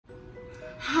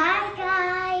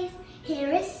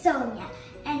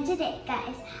today,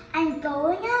 guys. I'm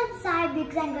going outside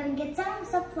because I'm going to get some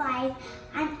supplies.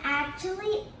 I'm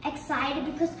actually excited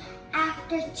because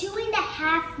after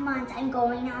 2.5 months, I'm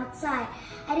going outside.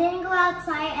 I didn't go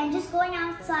outside. I'm just going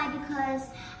outside because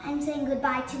I'm saying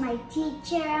goodbye to my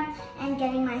teacher and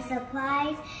getting my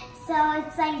supplies. So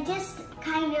it's like just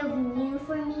kind of new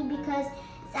for me because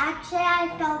it's actually I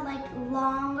felt like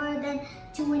longer than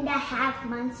 2.5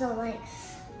 months. So like,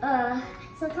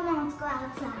 so come on, let's go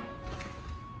outside.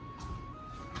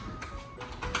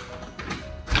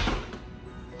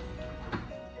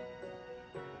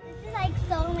 This is like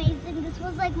so amazing. This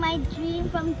was like my dream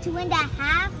from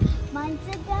 2.5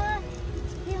 months ago.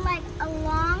 It's been like a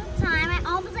long time. I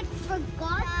almost like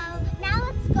forgot. Now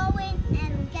let's go in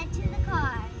and get to the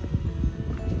car.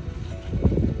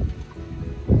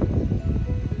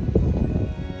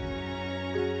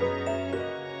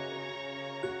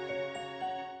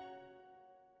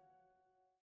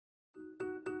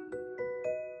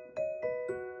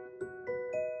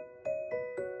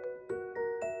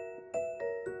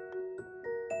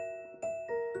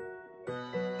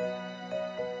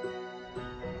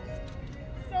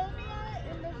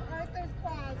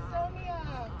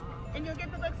 And you'll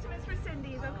get the books to Miss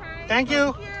Cindy's, okay? Thank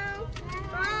you. Thank you.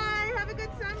 Bye. Have a good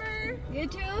summer. You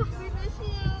too. We miss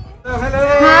you. Oh, hello.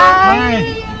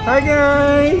 Hi. Hi,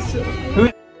 guys.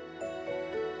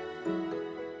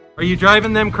 Are you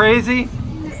driving them crazy?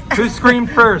 Who screamed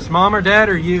first, Mom or Dad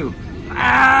or you?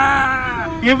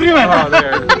 Ah! Everyone. Oh,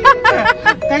 there.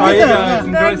 Thank How you, you sir. guys?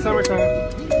 Enjoy summertime.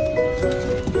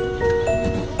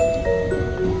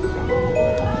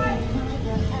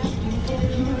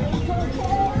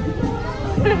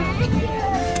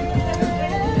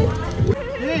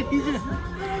 Hey, teacher.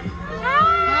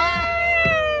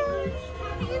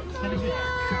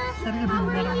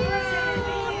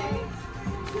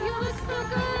 You look so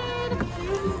good.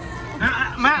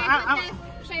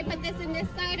 Should I put this in this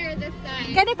side or this side?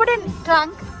 Can you put in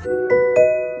trunk?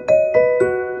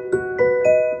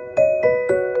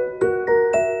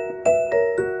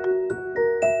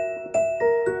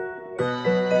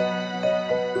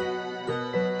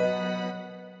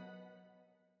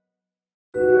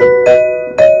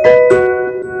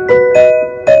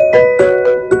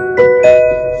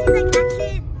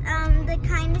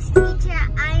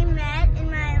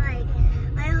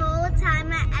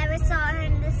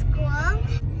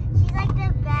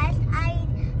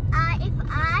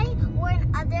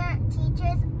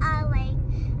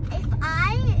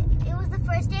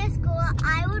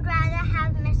 I would rather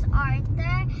have Miss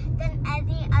Arthur than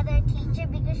any other teacher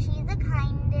because she's the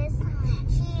kindest.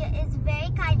 She is very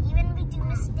kind, even when we do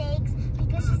mistakes,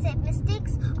 because she said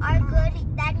mistakes are good.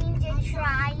 That means you're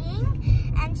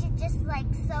trying, and she's just like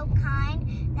so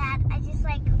kind that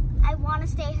I want to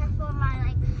stay here for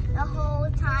my the whole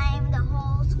time, the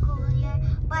whole school year,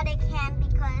 but I can't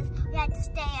because we had to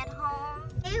stay at home.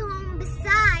 Stay home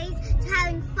besides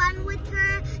having fun with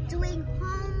her, doing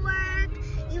homework.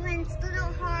 Even it's a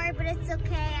little hard, but it's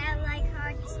okay. I like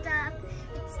hard stuff.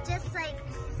 It's just like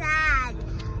sad.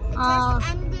 Just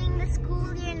ending the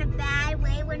school year in a bad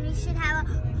way when we should have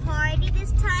a party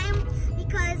this time,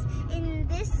 because in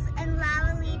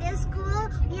Lavalita school,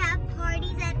 we have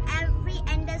parties at every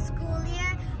end of school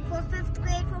year for 5th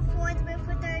grade, for 4th grade,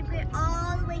 for 3rd grade,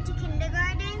 all the way to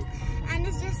kindergarten. And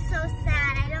it's just so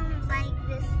sad. I don't like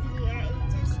this year.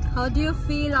 It's just... How do you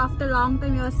feel after a long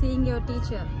time you are seeing your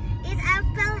teacher? I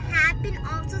felt happy and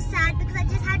also sad because I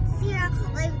just had to see her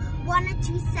like 1 or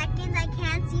 2 seconds. I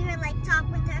can't see her talk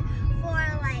with her for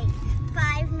like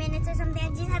 5 minutes or something. I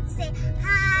just had to say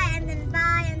hi and then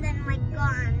bye and then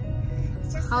gone.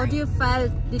 It's just How do you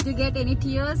felt? Did you get any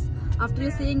tears after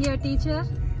you seeing your teacher?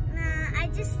 Nah, I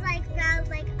just felt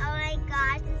like, oh my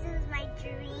gosh, this is my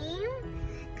dream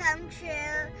come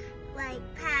true.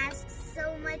 Past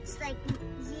so much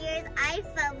years. I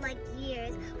felt like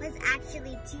years, but it's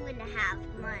actually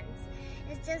 2.5 months.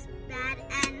 It's just bad,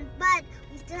 but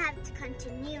we still have to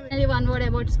continue. Tell you one word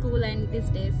about school and these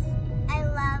days. I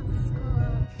love